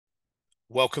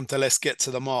Welcome to Let's Get to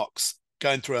the Marks.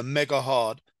 Going through a mega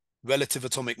hard relative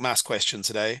atomic mass question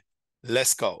today.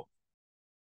 Let's go.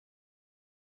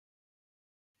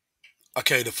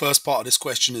 Okay, the first part of this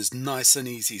question is nice and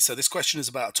easy. So this question is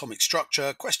about atomic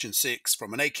structure. Question 6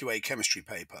 from an AQA chemistry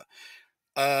paper.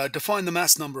 Define the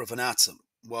mass number of an atom.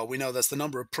 Well, we know that's the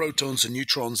number of protons and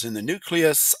neutrons in the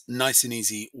nucleus. Nice and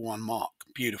easy, 1 mark.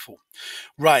 Beautiful.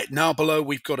 Right, now below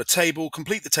we've got a table.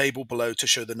 Complete the table below to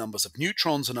show the numbers of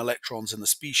neutrons and electrons in the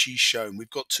species shown. We've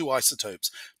got two isotopes,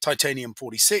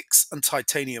 titanium-46 and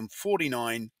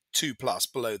titanium-49, 2 plus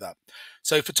below that.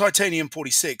 So for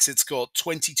titanium-46, it's got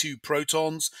 22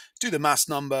 protons. Do the mass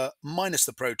number minus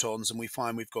the protons, and we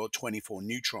find we've got 24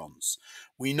 neutrons.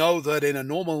 We know that in a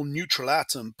normal neutral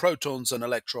atom, protons and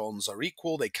electrons are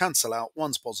equal. They cancel out.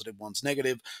 One's positive, one's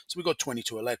negative. So we've got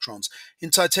 22 electrons. In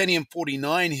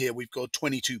titanium-49 here, we've got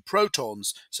 22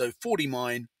 protons. So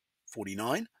 49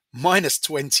 minus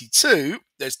 22,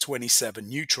 there's 27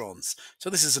 neutrons. So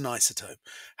this is an isotope.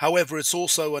 However, it's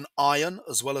also an ion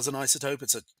as well as an isotope.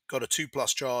 It's got a 2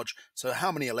 plus charge. So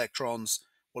how many electrons?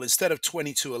 Well, instead of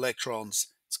 22 electrons,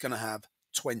 it's going to have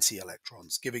 20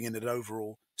 electrons, giving it an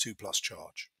overall 2 plus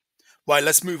charge. Right,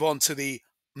 let's move on to the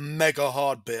mega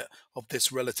hard bit of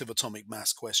this relative atomic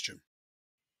mass question.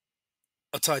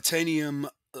 A titanium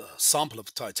sample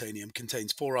of titanium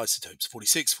contains 4 isotopes,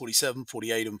 46, 47,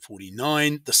 48, and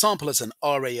 49. The sample has an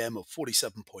RAM of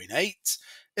 47.8.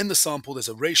 In the sample, there's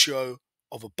a ratio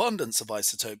of abundance of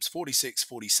isotopes, 46,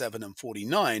 47, and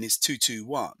 49 is 2 to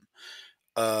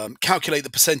 1. Calculate the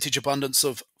percentage abundance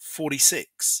of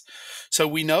 46. So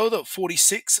we know that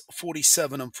 46,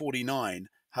 47, and 49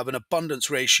 have an abundance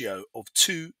ratio of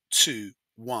 2 to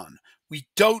 1. We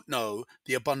don't know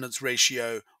the abundance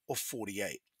ratio of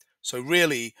 48. So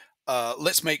really,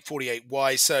 let's make 48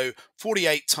 y. So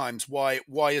 48 times y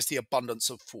is the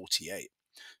abundance of 48.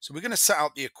 So we're going to set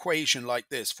out the equation like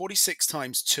this. 46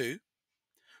 times 2,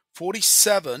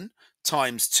 47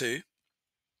 times 2.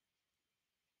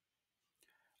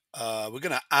 We're going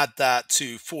to add that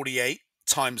to 48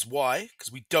 times y,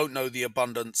 because we don't know the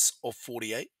abundance of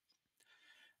 48.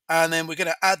 And then we're going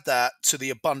to add that to the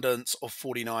abundance of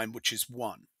 49, which is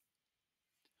 1.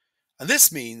 And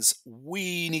this means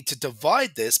we need to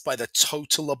divide this by the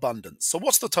total abundance. So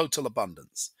what's the total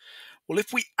abundance? Well,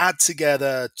 if we add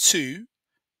together 2,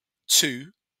 2,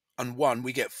 and 1,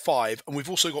 we get 5. And we've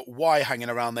also got y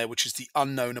hanging around there, which is the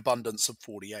unknown abundance of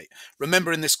 48.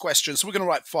 Remember in this question, so we're going to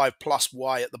write 5 plus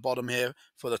y at the bottom here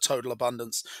for the total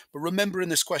abundance. But remember in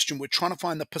this question, we're trying to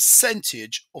find the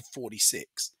percentage of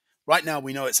 46. Right now,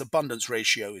 we know its abundance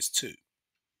ratio is 2.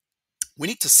 We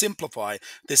need to simplify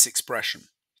this expression.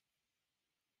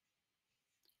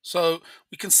 So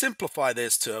we can simplify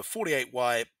this to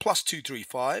 48y plus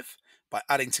 235 by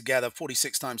adding together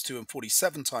 46 times 2 and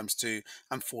 47 times 2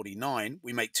 and 49.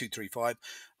 We make 235.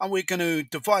 And we're going to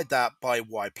divide that by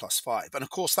y plus 5. And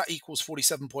of course, that equals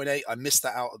 47.8. I missed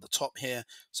that out at the top here.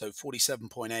 So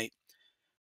 47.8.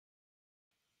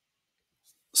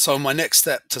 So my next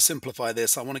step to simplify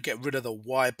this, I want to get rid of the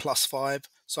y plus 5.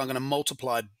 So I'm going to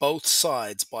multiply both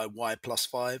sides by y plus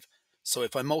 5. So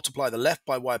if I multiply the left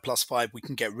by y plus 5, we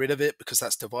can get rid of it because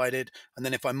that's divided. And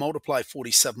then if I multiply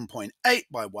 47.8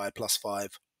 by y plus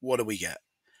 5, what do we get?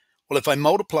 Well, if I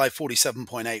multiply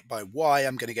 47.8 by y,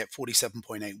 I'm going to get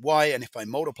 47.8y. And if I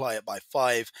multiply it by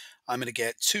 5, I'm going to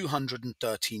get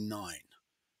 239.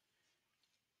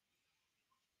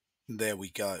 There we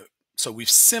go. So we've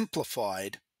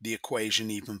simplified the equation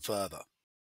even further.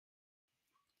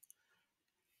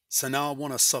 So now I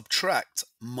want to subtract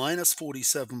minus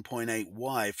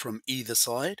 47.8y from either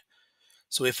side.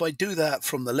 So if I do that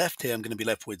from the left here, I'm going to be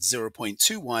left with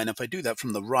 0.2y. And if I do that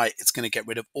from the right, it's going to get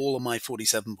rid of all of my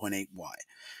 47.8y.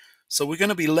 So we're going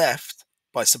to be left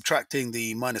by subtracting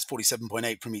the minus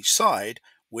 47.8 from each side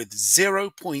with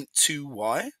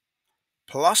 0.2y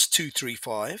plus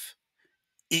 235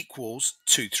 equals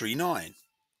 239.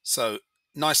 So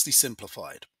nicely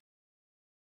simplified.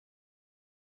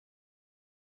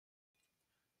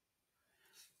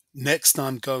 Next,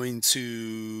 I'm going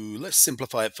to, let's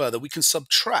simplify it further. We can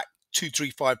subtract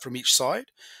 235 from each side,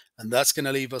 and that's going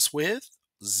to leave us with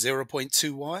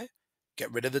 0.2y.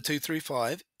 Get rid of the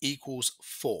 235 equals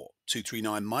 4.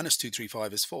 239 minus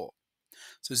 235 is 4.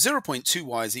 So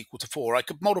 0.2y is equal to 4. I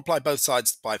could multiply both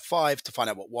sides by 5 to find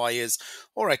out what y is,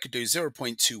 or I could do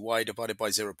 0.2y divided by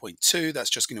 0.2. That's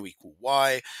just going to equal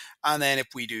y. And then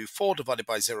if we do 4 divided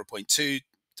by 0.2,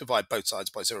 divide both sides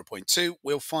by 0.2,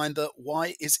 we'll find that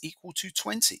y is equal to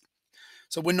 20.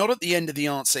 So we're not at the end of the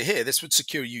answer here. This would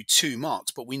secure you 2 marks,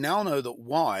 but we now know that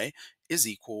y is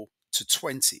equal to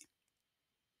 20.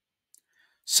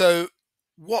 So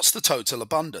What's the total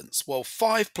abundance? Well,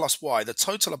 5 plus y, the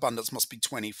total abundance must be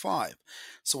 25.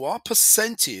 So our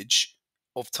percentage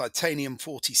of titanium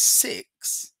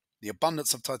 46, the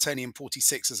abundance of titanium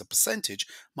 46 as a percentage,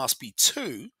 must be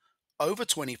 2 over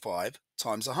 25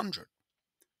 times 100.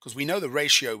 Because we know the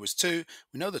ratio was 2,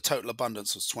 we know the total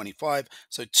abundance was 25,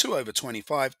 so 2 over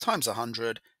 25 times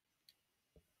 100,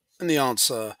 and the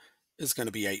answer is going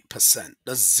to be 8%.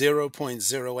 That's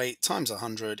 0.08 times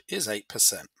 100 is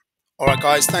 8%. All right,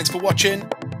 guys, thanks for watching.